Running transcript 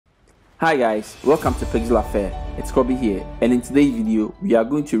Hi guys, welcome to Pixel Affair. It's Kobe here, and in today's video we are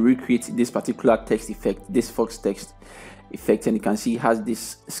going to recreate this particular text effect, this Fox text effect, and you can see it has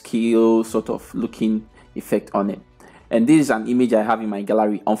this scale sort of looking effect on it. And this is an image I have in my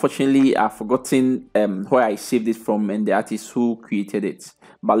gallery. Unfortunately, I've forgotten where I saved it from and the artist who created it.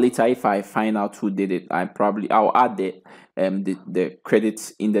 But later, if I find out who did it, I'll add the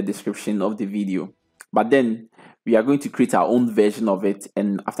credits in the description of the video. But then we are going to create our own version of it,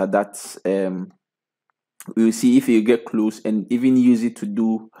 and after that we will see if you get close and even use it to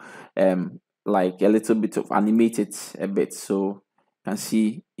do like a little bit of animate it a bit, so you can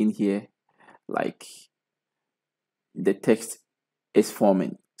see in here like the text is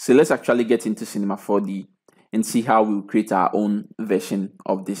forming. So let's actually get into Cinema 4D and see how we'll create our own version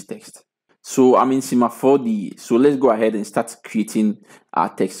of this text. So I'm in Cinema 4D, so let's go ahead and start creating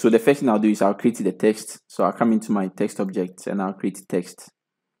our text. So the first thing I'll do is I'll create the text. So I'll come into my text object and I'll create text,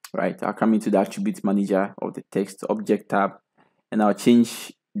 right? I'll come into the attribute manager of the text object tab and I'll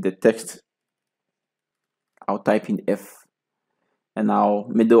change the text. I'll type in F and I'll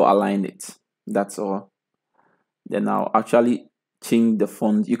middle align it. That's all. Then I'll actually change the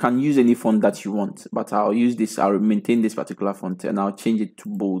font. You can use any font that you want, but I'll maintain this particular font and I'll change it to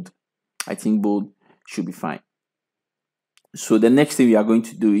bold. I think bold should be fine. So the next thing we are going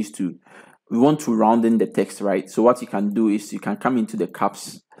to do is we want to round in the text, right? So what you can do is you can come into the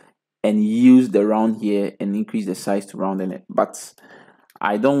caps and use the round here and increase the size to round in it. But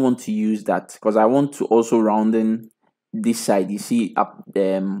I don't want to use that because I want to also round in this side. You see up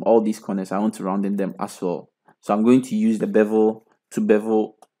all these corners, I want to round in them as well. So I'm going to use the bevel to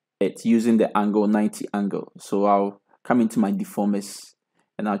bevel it using the angle 90 angle. So I'll come into my deformers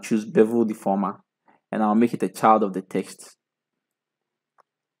and I'll choose bevel deformer and I'll make it a child of the text,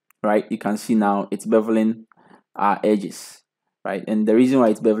 right? You can see now it's beveling our edges, right? And the reason why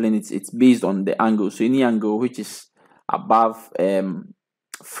it's beveling it's based on the angle. So any angle which is above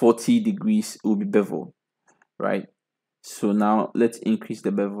 40 degrees will be bevel, right? So now let's increase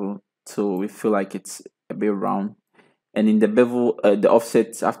the bevel so we feel like it's a bit round. And in the bevel, the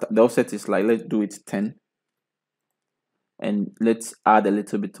offset, after the offset is like, let's do it 10. And let's add a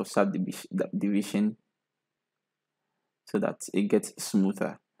little bit of subdivision so that it gets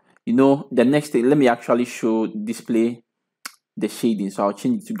smoother. You know, the next thing, let me actually display the shading. So I'll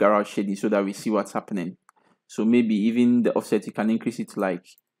change it to garage shading so that we see what's happening. So maybe even the offset, you can increase it to like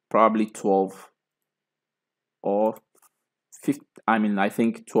probably 12 or 50. I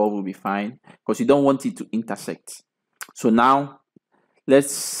think 12 will be fine because you don't want it to intersect. So now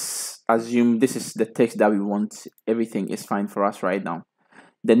let's assume this is the text that we want. Everything is fine for us right now.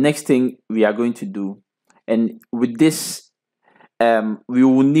 The next thing we are going to do, and with this we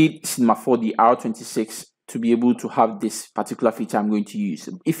will need Cinema 4D R26 to be able to have this particular feature I'm going to use.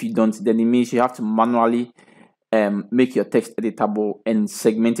 If you don't, then it means you have to manually make your text editable and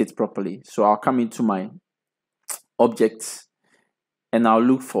segment it properly. So I'll come into my objects and I'll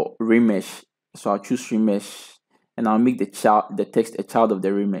look for remesh. So I'll choose remesh and I'll make the text a child of the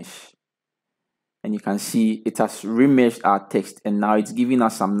remesh. And you can see it has remeshed our text and now it's giving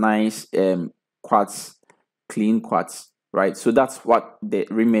us some nice quads, clean quads, right? So that's what the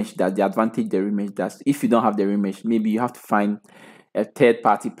remesh does, the advantage the remesh does. If you don't have the remesh, maybe you have to find a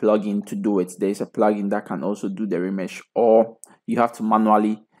third-party plugin to do it. There's a plugin that can also do the remesh, or you have to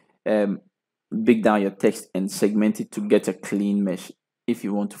manually break down your text and segment it to get a clean mesh if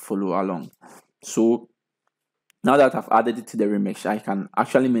you want to follow along. So now that I've added it to the remesh, I can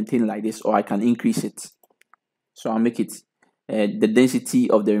actually maintain like this, or I can increase it. So I'll make it the density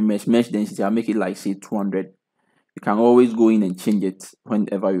of the mesh density, I'll make it like say 200. You can always go in and change it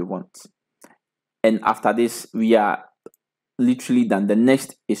whenever you want. And after this, we are literally done. The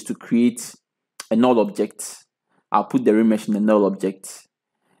next is to create a null object. I'll put the remesh in the null object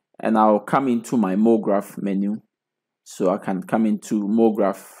and I'll come into my MoGraph menu. So I can come into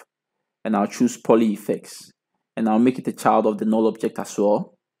MoGraph and I'll choose poly effects and I'll make it a child of the null object as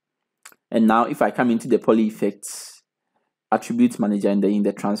well. And now if I come into the poly effects attribute manager and then in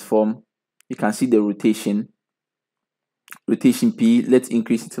the transform, you can see the rotation P. Let's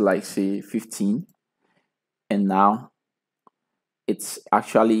increase it to like say 15. And now it's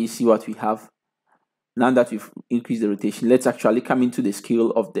actually, you see what we have. Now that we've increased the rotation, let's actually come into the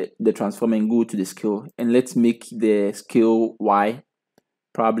scale of the transform and go to the scale. And let's make the scale Y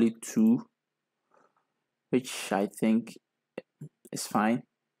probably 2, which I think is fine,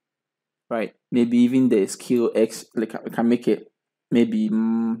 right? Maybe even the scale X, like we can make it maybe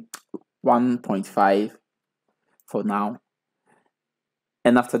 1.5 for now.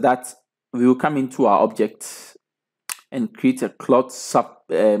 And after that, we will come into our object and create a cloth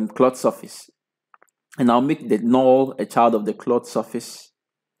cloth surface, and I'll make the null a child of the cloth surface.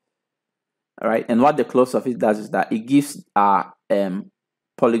 All right, and what the cloth surface does is that it gives our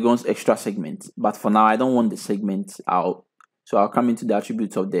polygons extra segments, but for now I don't want the segments out, so I'll come into the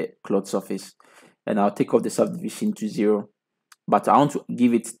attributes of the cloth surface and I'll take off the subdivision to 0, but I want to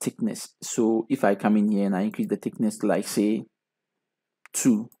give it thickness. So if I come in here and I increase the thickness to, like, say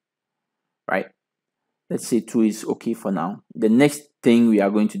 2, right, let's say 2 is okay for now. The next thing we are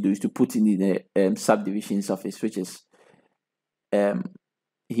going to do is to put in the subdivision surface, which is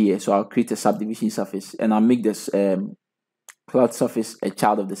here. So I'll create a subdivision surface and I'll make this cloth surface a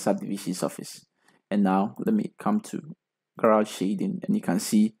child of the subdivision surface. And now let me come to garage shading, and you can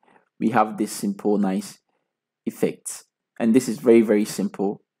see we have this simple nice effect, and this is very, very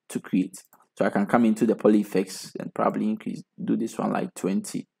simple to create. So I can come into the poly effects and probably do this one like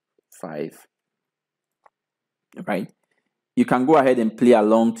 25, right? You can go ahead and play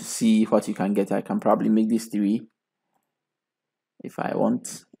along to see what you can get. I can probably make this 3 if I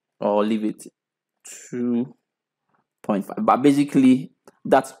want, or leave it 2.5, but basically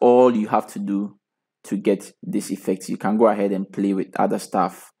that's all you have to do to get this effect. You can go ahead and play with other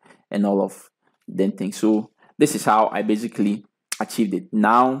stuff and all of them things. So this is how I basically achieved it.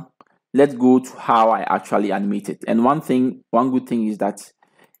 Now let's go to how I actually animate it. And one good thing is that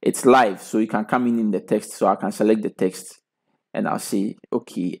it's live, so you can come in the text. So I can select the text and I'll say,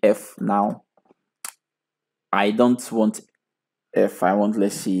 okay, F. Now I don't want F, I want,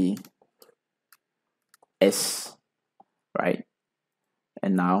 let's see, S, right?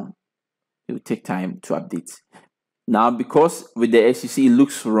 And now it will take time to update. Now, because with the S, you see it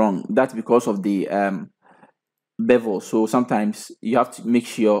looks wrong. That's because of the bevel. So sometimes you have to make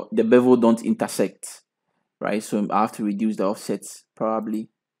sure the bevel don't intersect, right? So I have to reduce the offsets probably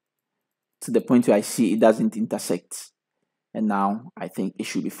to the point where I see it doesn't intersect. And now I think it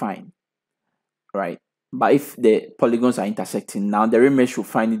should be fine, right? But if the polygons are intersecting, now the remesh will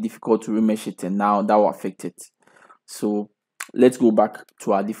find it difficult to remesh it, and now that will affect it. So let's go back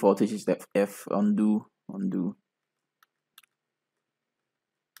to our default, which is the F, undo.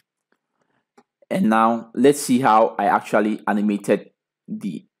 And now let's see how I actually animated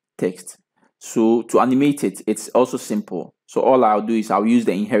the text. So to animate it, it's also simple. So all I'll do is I'll use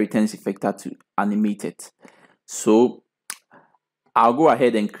the inheritance effector to animate it. So I'll go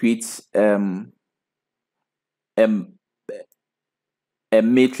ahead and create a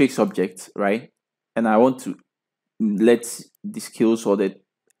matrix object, right? And I want to let the scales or the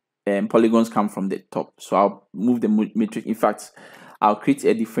polygons come from the top. So I'll move the matrix. In fact, I'll create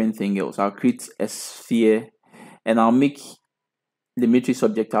a different thing else. I'll create a sphere and I'll make the matrix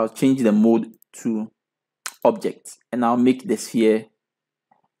object. I'll change the mode to object and I'll make the sphere.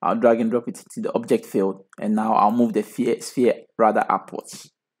 I'll drag and drop it to the object field, and now I'll move the sphere rather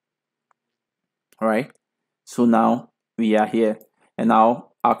upwards. All right. So now we are here, and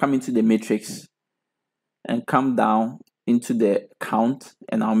now I'll come into the matrix and come down into the count,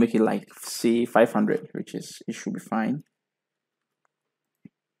 and I'll make it like, say, 500, which is, it should be fine.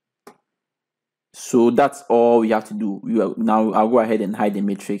 So that's all we have to do. Now I'll go ahead and hide the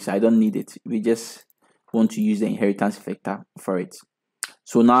matrix. I don't need it. We just want to use the inheritance effector for it.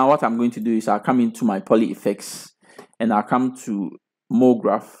 So now what I'm going to do is I'll come into my poly effects and I'll come to more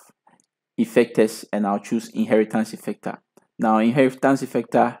graph effectors and I'll choose inheritance effector. Now inheritance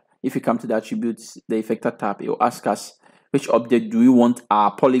effector, if you come to the attributes, the effector tab, it will ask us which object do we want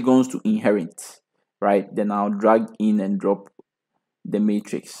our polygons to inherit, right? Then I'll drag in and drop the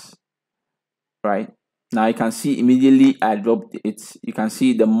matrix, right? Now you can see immediately I dropped it. You can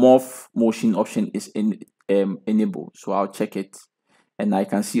see the morph motion option is enabled. So I'll check it. And I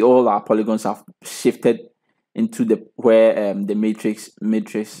can see all our polygons have shifted into the where the matrix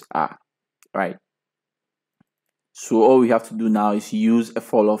are, right? So all we have to do now is use a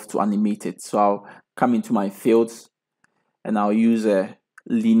fall off to animate it. So I'll come into my fields and I'll use a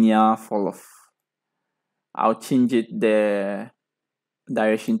linear fall off. I'll change it the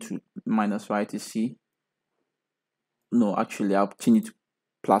direction to -y to see. No, actually I'll change it to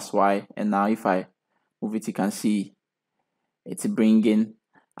 +y, and now if I move it, you can see it's bringing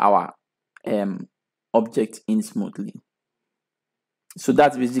our object in smoothly. So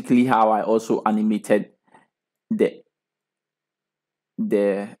that's basically how I also animated the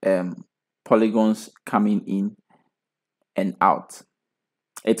polygons coming in and out.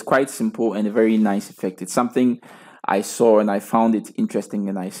 It's quite simple and a very nice effect. It's something I saw and I found it interesting,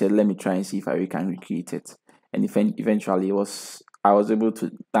 and I said, let me try and see if I can recreate it. And eventually I was able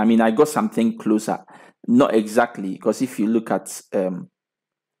to, I mean, I got something closer. Not exactly, because if you look at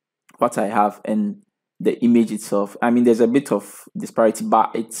what I have and the image itself. I mean, there's a bit of disparity,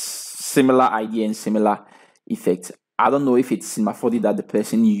 but it's similar idea and similar effect. I don't know if it's Cinema 4D that the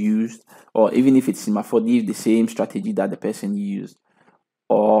person used, or even if it's Cinema 4D, the same strategy that the person used,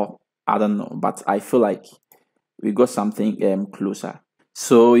 or I don't know. But I feel like we got something closer.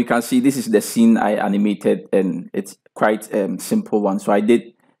 So you can see this is the scene I animated, and it's quite simple one. So I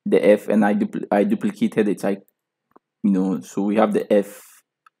did the F, and I duplicated it. So we have the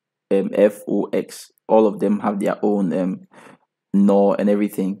FOX. All of them have their own NOR, and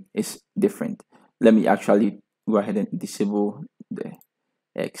everything is different. Let me actually go ahead and disable the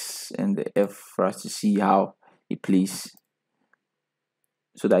X and the F for us to see how it plays,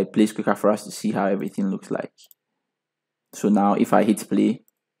 so that it plays quicker for us to see how everything looks like. So now if I hit play,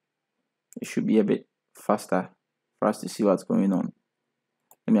 it should be a bit faster for us to see what's going on.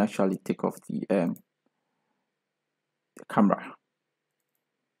 Let me actually take off the camera,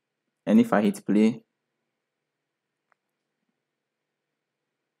 and if I hit play, you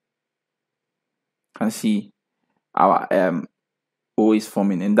can see our O is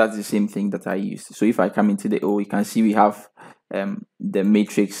forming, and that's the same thing that I used. So if I come into the O, you can see we have the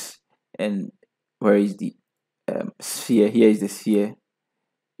matrix, and where is the sphere? Here is the sphere.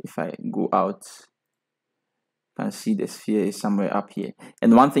 If I go out, you can see the sphere is somewhere up here.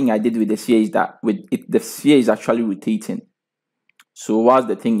 And one thing I did with the sphere is that the sphere is actually rotating. So whilst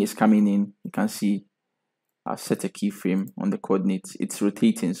the thing is coming in, you can see I've set a keyframe on the coordinates. It's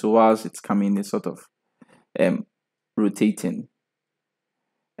rotating. So whilst it's coming, it's sort of rotating,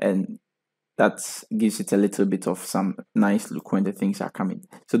 and that gives it a little bit of some nice look when the things are coming.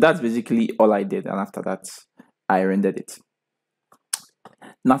 So that's basically all I did, and after that I rendered it.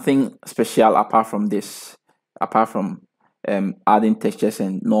 Nothing special apart from this, apart from adding textures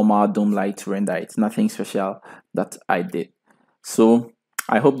and normal dome light to render it. Nothing special that I did. So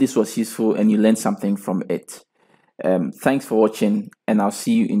I hope this was useful and you learned something from it. Thanks for watching, and I'll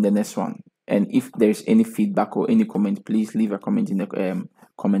see you in the next one. And if there's any feedback or any comment, please leave a comment in the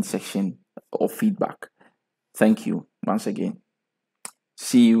comment section or feedback. Thank you once again.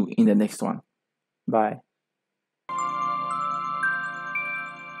 See you in the next one. Bye.